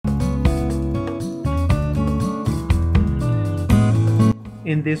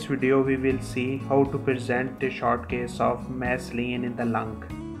In this video, we will see how to present a short case of mass lesion in the lung.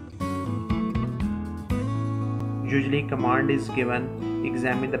 Usually, command is given,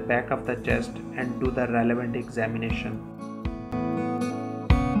 examine the back of the chest and do the relevant examination.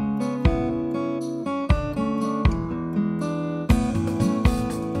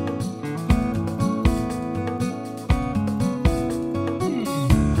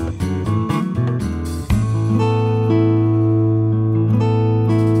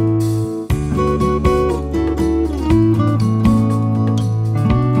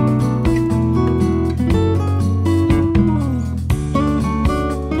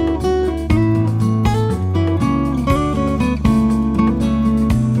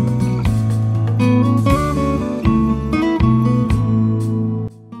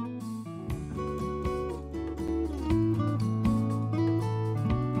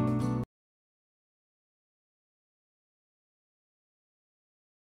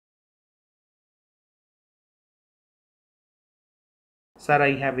 Sir,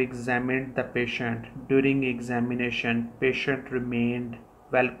 I have examined the patient. During examination, patient remained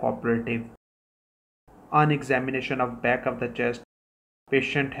well cooperative. On examination of back of the chest,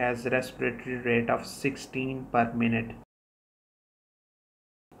 patient has respiratory rate of 16 per minute.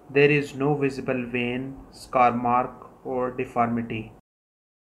 There is no visible vein, scar mark or deformity.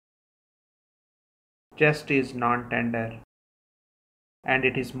 Chest is non-tender and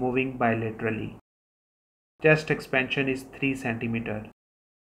it is moving bilaterally. Chest expansion is 3 cm.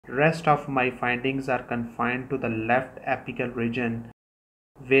 Rest of my findings are confined to the left apical region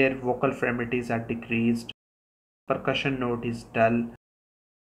where vocal frailties are decreased, percussion note is dull,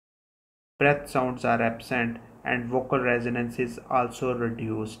 breath sounds are absent and vocal resonance is also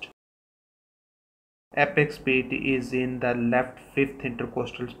reduced. Apex beat is in the left fifth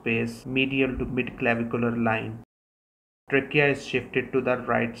intercostal space medial to mid-clavicular line. Trachea is shifted to the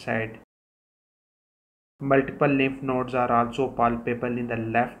right side. Multiple lymph nodes are also palpable in the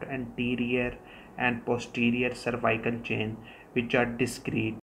left anterior and posterior cervical chain, which are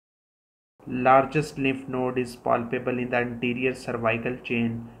discrete. Largest lymph node is palpable in the anterior cervical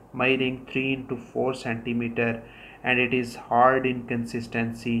chain, measuring 3 × 4 cm, and it is hard in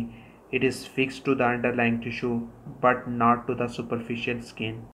consistency. It is fixed to the underlying tissue but not to the superficial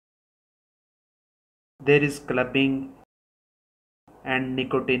skin. There is clubbing and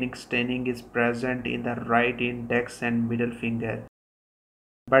nicotinic staining is present in the right index and middle finger,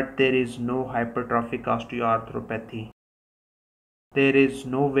 but there is no hypertrophic osteoarthropathy. There is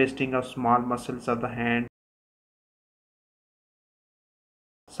no wasting of small muscles of the hand,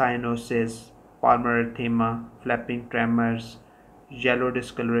 cyanosis, palmar erythema, flapping tremors, yellow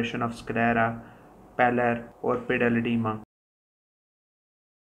discoloration of sclera, pallor or pedal edema.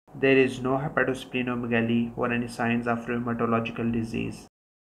 There is no hepatosplenomegaly or any signs of rheumatological disease.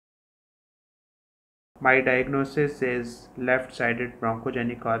 My diagnosis is left-sided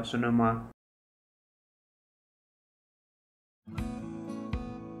bronchogenic carcinoma.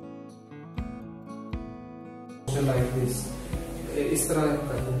 Like this. इस तरह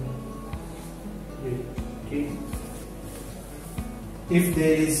करते हैं. If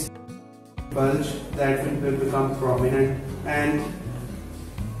there is bulge, that will become prominent, and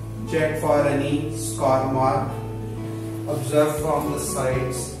check for any scar mark. Observe from the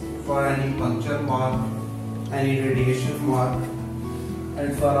sides for any puncture mark, any radiation mark,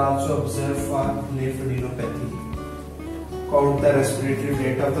 and for also observe for lymphadenopathy. Count the respiratory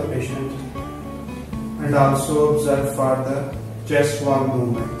rate of the patient and also observe for the chest wall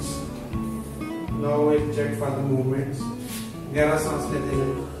movements. Now we'll check for the movements. 11 सांस लेते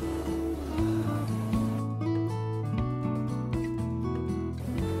हैं.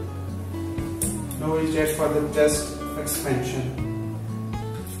 Now we'll check for the chest expansion.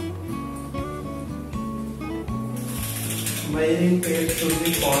 Measuring tape should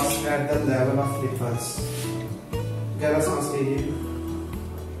be paused at the level of nipples. 11 सांस लीजिए.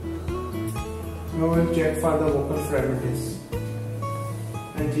 Now we'll check for the vocal frailties.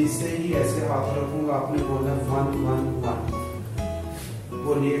 And जिससे ही ऐसे हाथ रखूंगा आपने बोलना 1 1 1.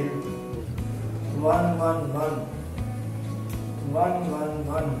 बोलिए 1 1 1 1 1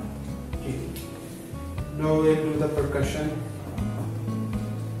 1. Now we'll do the percussion.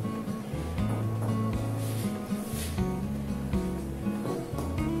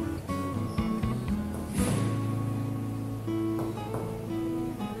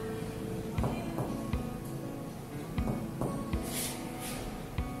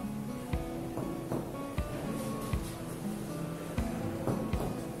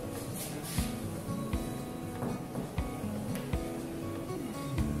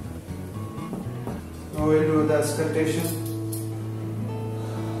 Now we do the auscultation.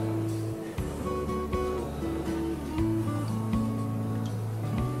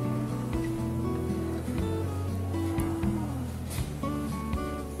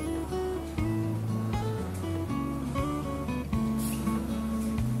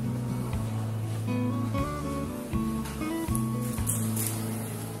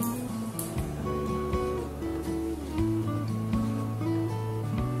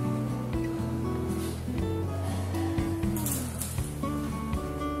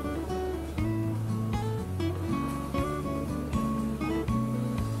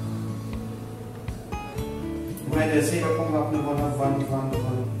 जैसे ही रखूंगा आपने बोला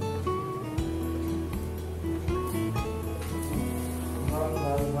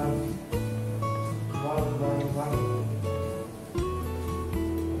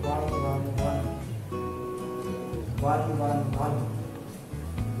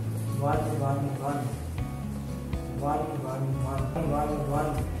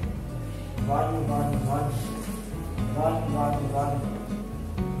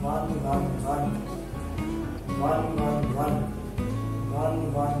 1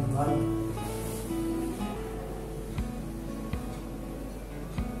 1 1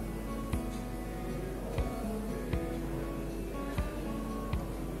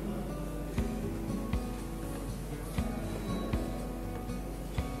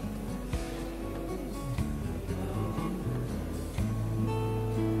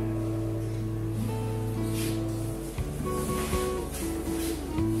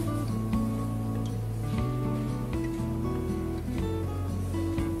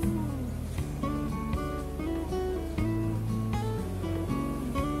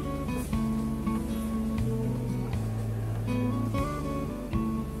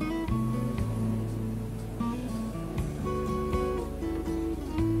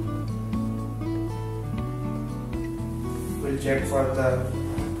 We'll check for the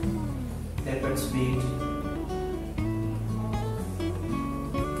apex beat.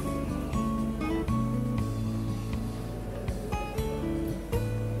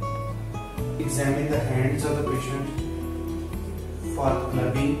 Examine the hands of the patient for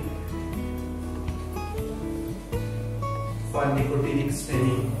clubbing, for nicotinic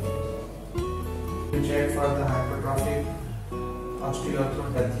staining. We'll check for the hypertrophic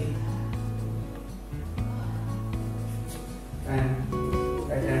osteoarthropathy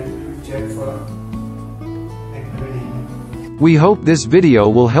and attempt to check for activity. We hope this video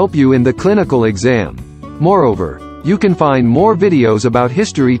will help you in the clinical exam. Moreover, you can find more videos about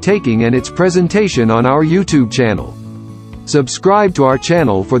history taking and its presentation on our YouTube channel. Subscribe to our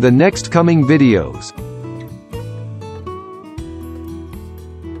channel for the next coming videos.